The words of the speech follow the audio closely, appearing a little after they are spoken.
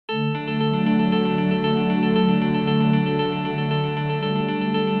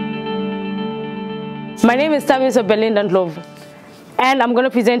My name is Sithabiso Belinda Ndlovu, and I'm going to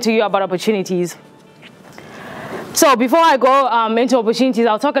present to you about opportunities. So before I go into opportunities,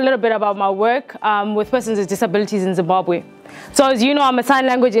 I'll talk a little bit about my work with persons with disabilities in Zimbabwe. So as you know, I'm a sign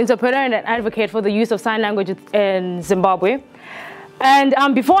language interpreter and an advocate for the use of sign language in Zimbabwe.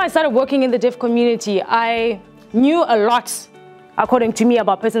 And before I started working in the deaf community, I knew a lot, according to me,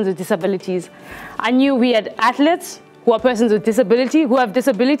 about persons with disabilities. I knew we had athletes who are persons with disability, who have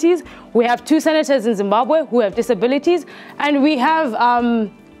disabilities. We have 2 senators in Zimbabwe who have disabilities. And we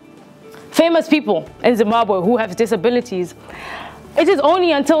have famous people in Zimbabwe who have disabilities. It is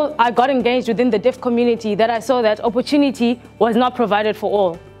only until I got engaged within the deaf community that I saw that opportunity was not provided for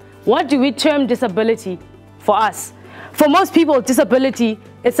all. What do we term disability for us? For most people, disability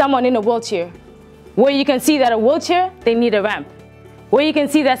is someone in a wheelchair. Where you can see that a wheelchair, they need a ramp. Where you can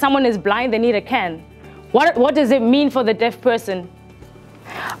see that someone is blind, they need a can. What does it mean for the deaf person?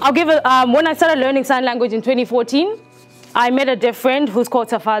 I'll give it, when I started learning sign language in 2014, I met a deaf friend who's called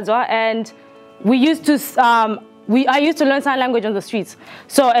Safadzwa, and I used to learn sign language on the streets.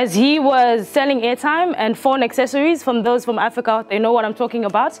 So as he was selling airtime and phone accessories from those from Africa, they know what I'm talking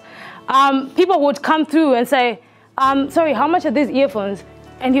about, people would come through and say, sorry, how much are these earphones?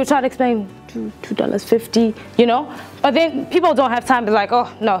 And he would try to explain, $2.50, you know? But then people don't have time to like, oh,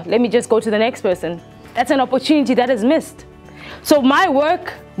 no, let me just go to the next person. That's an opportunity that is missed. So my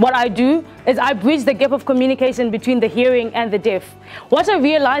work, what I do, is I bridge the gap of communication between the hearing and the deaf. What I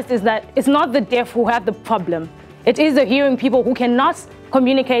realized is that it's not the deaf who have the problem. It is the hearing people who cannot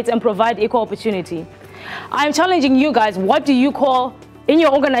communicate and provide equal opportunity. I'm challenging you guys, what do you call, in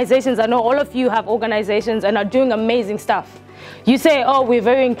your organizations, I know all of you have organizations and are doing amazing stuff. You say, oh, we're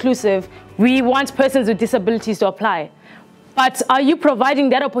very inclusive. We want persons with disabilities to apply. But are you providing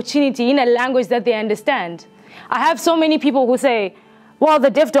that opportunity in a language that they understand? I have so many people who say, well, the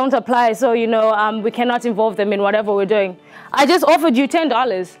deaf don't apply, so, you know, we cannot involve them in whatever we're doing. I just offered you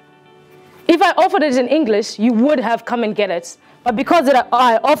 $10. If I offered it in English, you would have come and get it. But because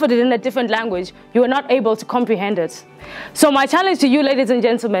I offered it in a different language, you were not able to comprehend it. So my challenge to you, ladies and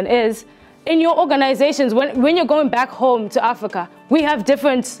gentlemen, is in your organizations, when you're going back home to Africa, we have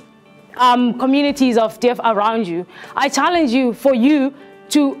different communities of deaf around you. I challenge you for you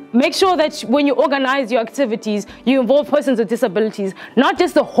to make sure that when you organize your activities, you involve persons with disabilities, not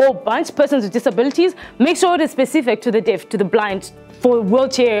just the whole bunch, persons with disabilities. Make sure it is specific to the deaf, to the blind, for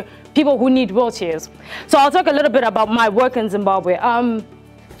wheelchair, people who need wheelchairs. So I'll talk a little bit about my work in Zimbabwe.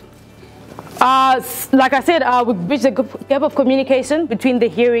 Like I said, we bridge the gap of communication between the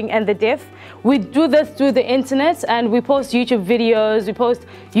hearing and the deaf. We do this through the internet, and we post YouTube videos. We post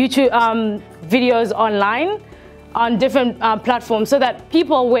YouTube videos online on different platforms so that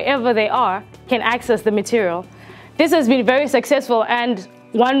people, wherever they are, can access the material. This has been very successful, and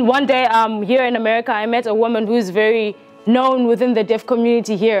one day here in America, I met a woman who's very known within the deaf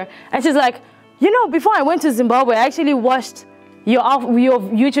community here. And she's like, you know, before I went to Zimbabwe, I actually watched your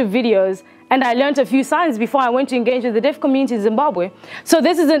YouTube videos, and I learned a few signs before I went to engage with the deaf community in Zimbabwe. So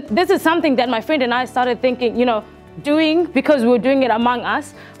this is something that my friend and I started thinking, you know, doing because we were doing it among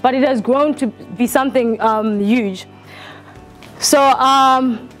us, but it has grown to be something huge. So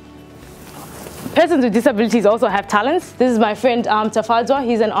persons with disabilities also have talents. This is my friend Safadzwa.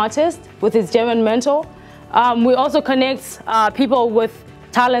 He's an artist with his German mentor. We also connect people with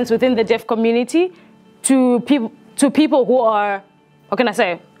talents within the deaf community to people who are, what can I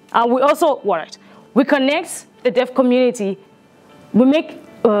say? We connect the deaf community. We make,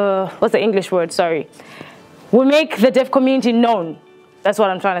 what's the English word? Sorry. We make the deaf community known. That's what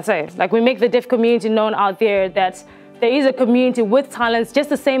I'm trying to say. Like, we make the deaf community known out there that there is a community with talents just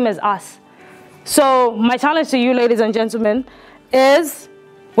the same as us. So my challenge to you, ladies and gentlemen, is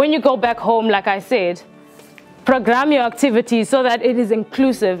when you go back home, like I said, program your activities so that it is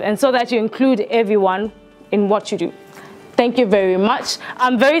inclusive and so that you include everyone in what you do. Thank you very much.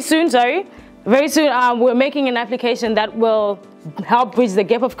 Very soon, we're making an application that will help bridge the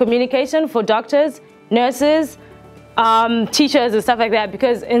gap of communication for doctors, nurses, teachers and stuff like that,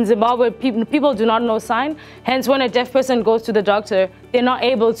 because in Zimbabwe, people do not know sign. Hence, when a deaf person goes to the doctor, they're not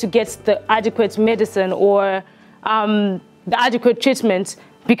able to get the adequate medicine or the adequate treatment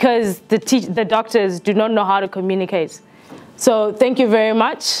because the doctors do not know how to communicate. So thank you very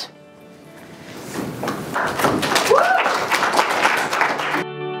much.